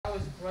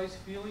Bryce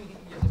feeling?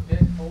 He has a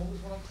bad cold,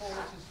 is what I'm told.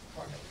 What's his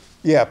prognosis?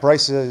 Yeah,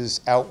 Bryce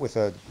is out with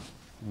a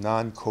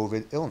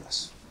non-COVID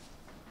illness.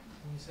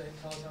 Can you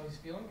tell us how he's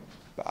feeling?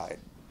 I,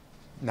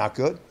 Not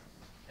good.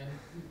 And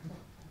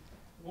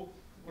what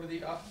are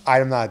the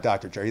I'm not a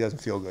doctor, Jerry. He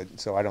doesn't feel good,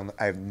 so I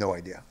have no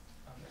idea.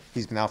 okay.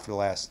 He's been out for the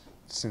last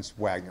since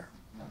Wagner.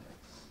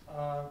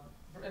 Okay.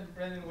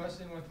 Brandon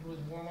Weston went through his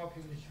warm-up.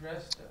 He was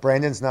dressed.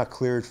 Brandon's not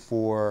cleared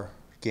for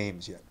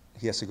games yet.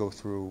 He has to go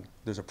through.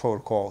 There's a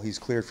protocol. He's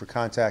cleared for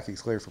contact.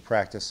 He's cleared for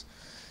practice.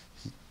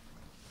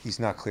 He's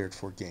not cleared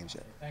for games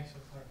yet. Okay, thanks for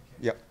the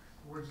clarification. Yep.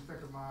 What did you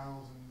think of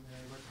Miles and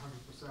he looked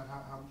 100%?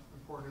 How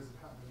important is it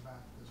having him back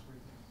this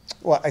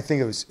weekend? Well, I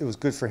think it was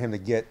good for him to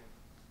get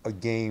a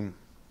game.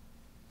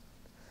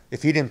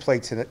 If he didn't play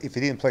today,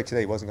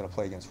 he wasn't going to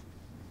play against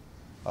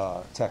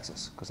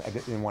Texas because I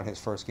didn't want his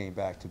first game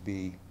back to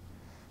be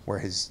where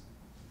he's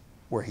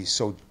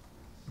so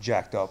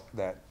jacked up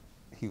that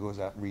he goes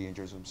out and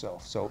re-injures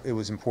himself. So it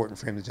was important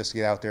for him to just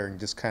get out there and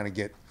just kind of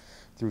get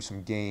through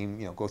some game,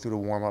 go through the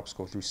warm-ups,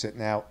 go through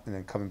sitting out, and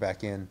then coming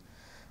back in.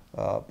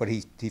 But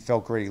he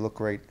felt great. He looked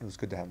great. It was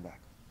good to have him back.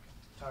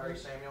 Tyree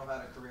Samuel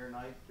had a career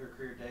night, or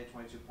career day,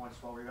 22 points,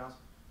 12 rebounds.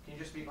 Can you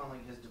just speak on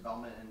his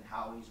development and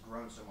how he's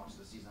grown so much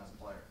this season as a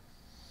player?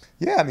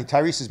 Yeah, I mean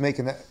Tyrese is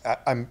making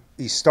that.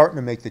 He's starting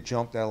to make the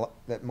jump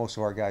that most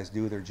of our guys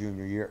do their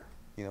junior year.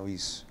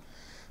 He's.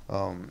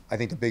 I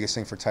think the biggest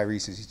thing for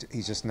Tyrese is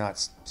he's just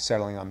not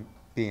settling on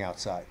being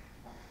outside.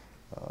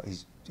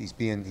 He's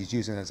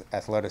using his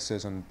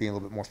athleticism, being a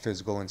little bit more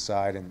physical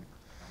inside, and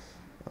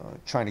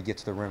trying to get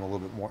to the rim a little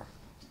bit more.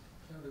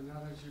 Kevin,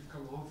 now that you've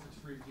come home for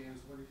 3 games,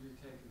 what have you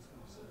taken from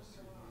those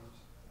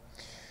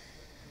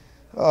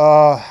 3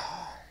 games?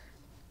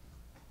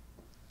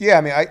 Yeah,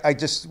 I mean,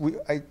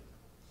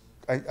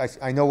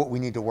 I know what we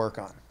need to work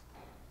on.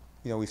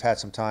 We've had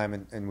some time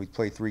and we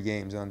played 3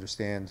 games and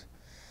understand.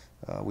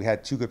 We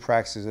had 2 good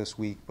practices this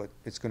week, but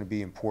it's going to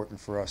be important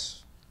for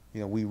us.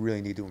 We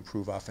really need to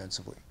improve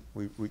offensively.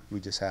 We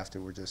just have to.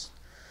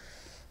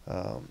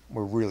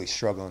 We're really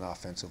struggling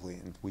offensively,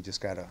 and we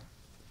just got to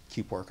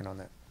keep working on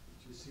that.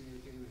 Did you see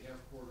anything in the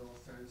half-court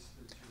offense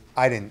that you?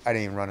 I didn't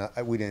even run.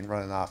 We didn't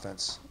run an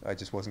offense. I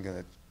just wasn't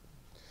going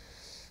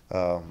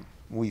to.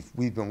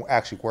 We've been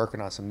actually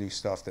working on some new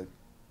stuff that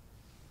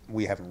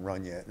we haven't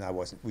run yet, and I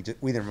wasn't. We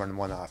didn't run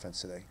one offense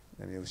today.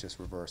 I mean, it was just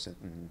reverse it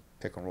and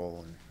pick and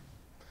roll and.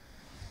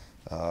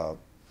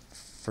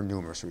 For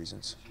numerous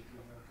reasons. Did you do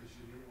that because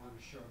you didn't want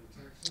to show to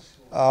Texas?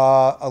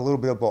 A little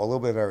bit of both, a little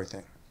bit of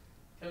everything.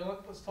 Okay,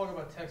 let's talk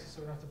about Texas so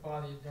we don't have to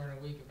bother you during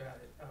the week about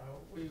it.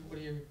 What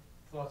are your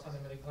thoughts on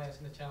them at a glance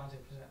and the challenge they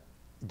present?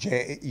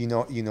 Jay, you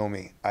know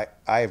me.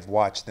 I've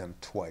watched them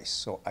twice,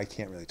 so I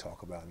can't really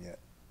talk about them yet.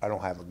 I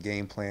don't have a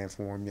game plan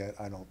for them yet.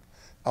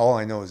 All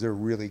I know is they're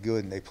really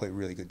good and they play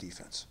really good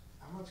defense.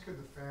 How much could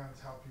the fans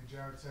help you?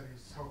 Jared said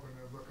he's hoping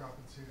to look up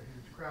and see a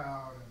huge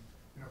crowd, and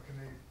can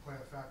they play a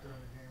factor in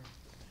the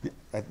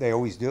game? They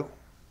always do.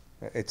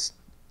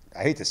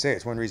 I hate to say it,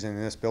 it's one reason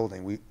in this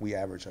building we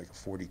average like a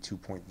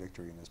 42-point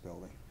victory in this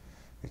building.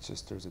 It's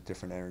just there's a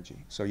different energy.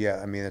 So yeah,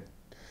 I mean,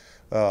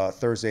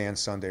 Thursday and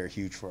Sunday are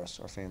huge for us.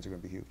 Our fans are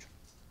going to be huge.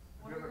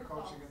 Have you ever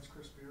coached against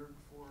Chris Beard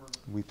before?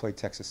 We played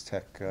Texas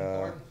Tech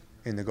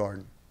in the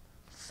Garden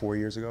 4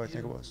 years ago, I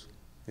think it was.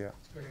 Yeah.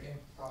 It's a great game.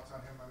 Thoughts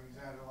on him? I mean,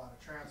 he's added a lot of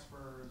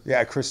transfers.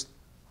 Yeah, Chris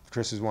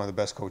is one of the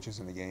best coaches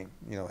in the game.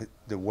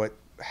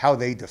 How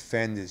they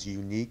defend is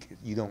unique.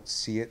 You don't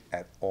see it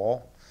at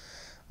all.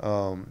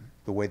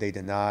 The way they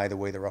deny, the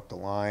way they're up the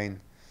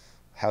line,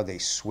 how they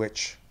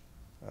switch.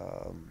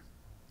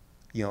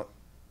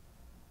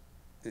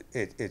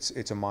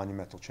 It's a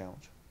monumental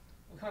challenge.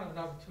 What kind of an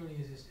opportunity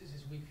is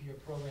this week for your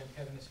program,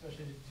 Kevin,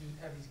 especially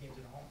to have these games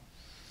at home?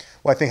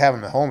 Well, I think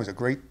having them at home is a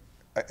great.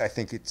 I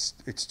think it's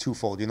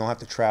twofold. You don't have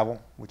to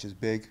travel, which is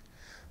big.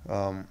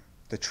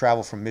 The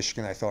travel from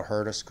Michigan, I thought,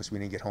 hurt us because we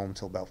didn't get home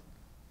until about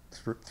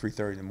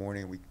 3:30 in the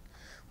morning.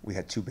 We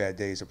had 2 bad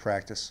days of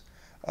practice.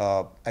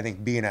 I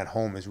think being at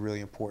home is really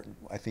important.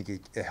 I think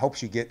it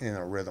helps you get in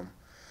a rhythm.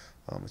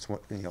 It's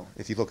what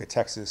if you look at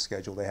Texas'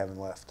 schedule, they haven't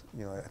left.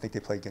 I think they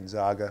play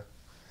Gonzaga,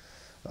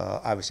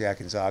 obviously at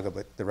Gonzaga,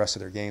 but the rest of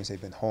their games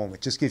they've been home.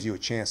 It just gives you a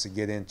chance to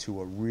get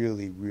into a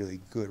really, really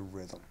good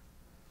rhythm.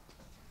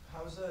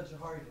 How's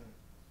Jahari doing?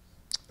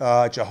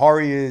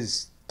 Jahari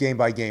is game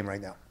by game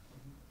right now.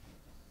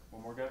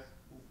 One more guy?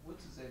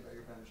 What's to say about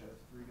your bench?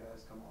 3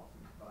 guys come off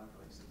and combine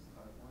for like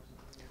 65 points?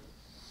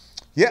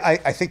 Yeah,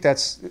 I think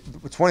it's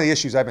one of the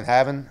issues I've been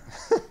having.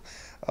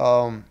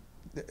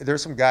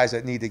 There's some guys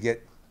that need to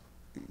get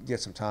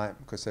some time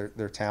because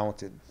they're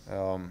talented,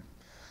 and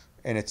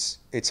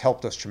it's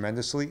helped us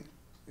tremendously.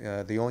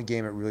 The only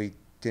game it really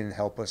didn't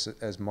help us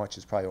as much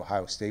is probably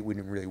Ohio State. We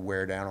didn't really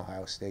wear down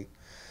Ohio State,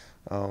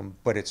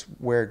 but it's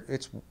where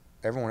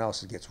everyone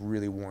else gets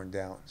really worn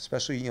down,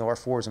 especially our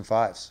 4s and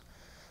 5s.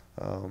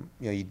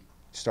 You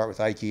start with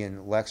Ike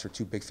and Lex are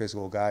 2 big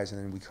physical guys,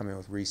 and then we come in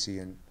with Reese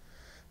and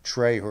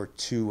Trey, who are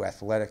 2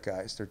 athletic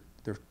guys.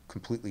 They're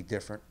completely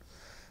different.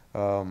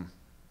 And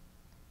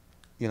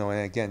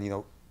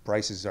again,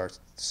 Bryce is our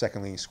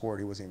second leading scorer.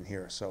 He wasn't even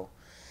here, so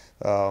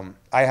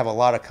I have a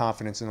lot of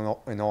confidence in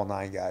all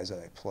 9 guys that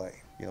I play.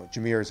 You know,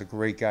 Jameer is a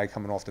great guy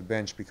coming off the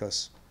bench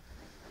because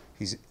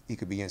he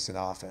could be instant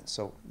offense.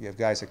 So you have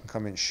guys that can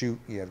come in and shoot.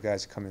 You have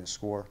guys that come in and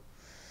score.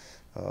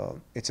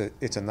 It's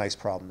a nice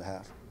problem to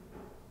have.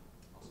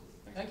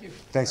 Thank you.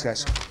 Thanks,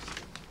 guys.